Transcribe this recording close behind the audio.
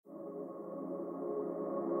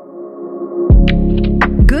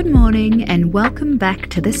Good morning and welcome back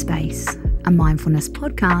to The Space, a mindfulness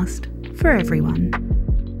podcast for everyone.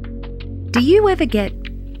 Do you ever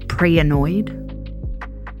get pre-annoyed?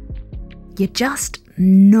 You just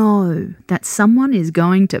know that someone is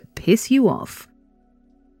going to piss you off.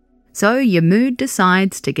 So your mood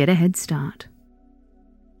decides to get a head start.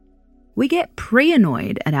 We get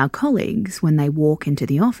pre-annoyed at our colleagues when they walk into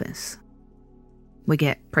the office. We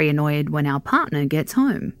get pre-annoyed when our partner gets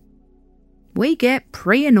home. We get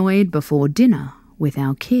pre-annoyed before dinner with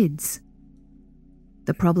our kids.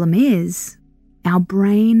 The problem is, our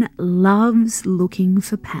brain loves looking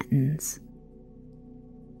for patterns.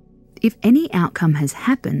 If any outcome has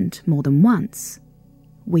happened more than once,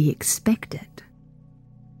 we expect it.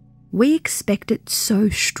 We expect it so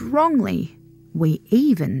strongly, we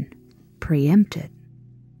even preempt it.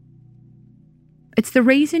 It's the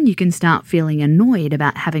reason you can start feeling annoyed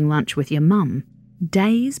about having lunch with your mum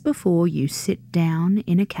days before you sit down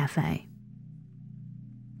in a cafe.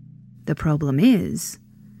 The problem is,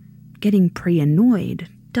 getting pre-annoyed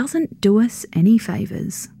doesn't do us any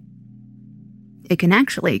favours. It can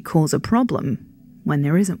actually cause a problem when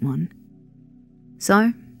there isn't one.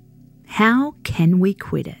 So, how can we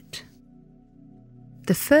quit it?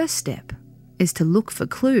 The first step is to look for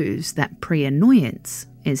clues that pre-annoyance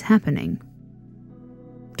is happening.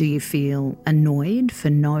 Do you feel annoyed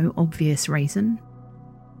for no obvious reason?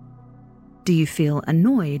 Do you feel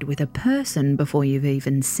annoyed with a person before you've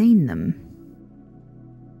even seen them?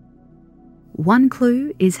 One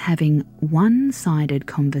clue is having one-sided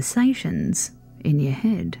conversations in your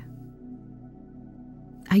head.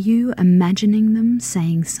 Are you imagining them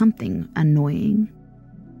saying something annoying?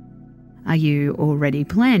 Are you already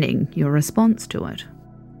planning your response to it?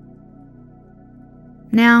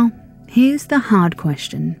 Now, here's the hard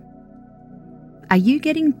question. Are you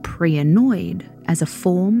getting pre-annoyed as a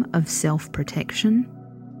form of self-protection?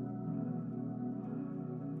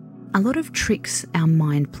 A lot of tricks our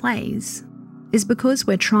mind plays is because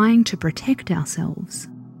we're trying to protect ourselves.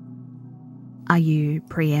 Are you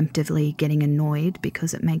preemptively getting annoyed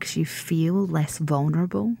because it makes you feel less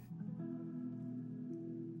vulnerable?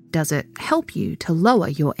 Does it help you to lower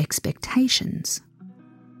your expectations?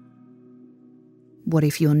 What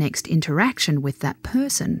if your next interaction with that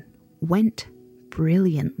person went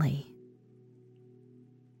brilliantly?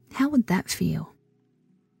 How would that feel?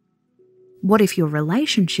 What if your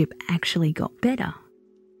relationship actually got better?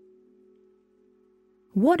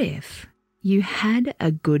 What if you had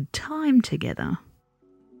a good time together?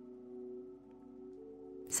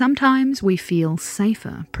 Sometimes we feel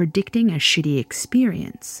safer predicting a shitty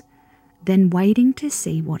experience than waiting to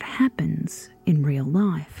see what happens in real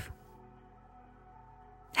life.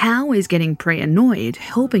 How is getting pre-annoyed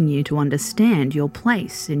helping you to understand your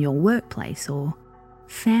place in your workplace or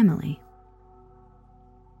family?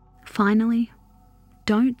 Finally,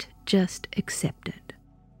 don't just accept it.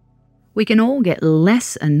 We can all get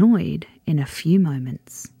less annoyed in a few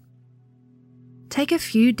moments. Take a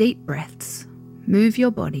few deep breaths, move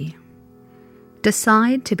your body,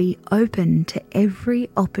 decide to be open to every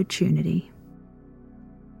opportunity.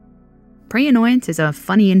 Pre-annoyance is a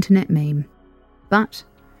funny internet meme, but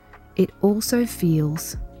it also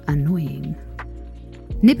feels annoying.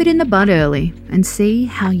 Nip it in the bud early and see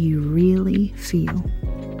how you really feel.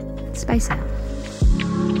 Space out.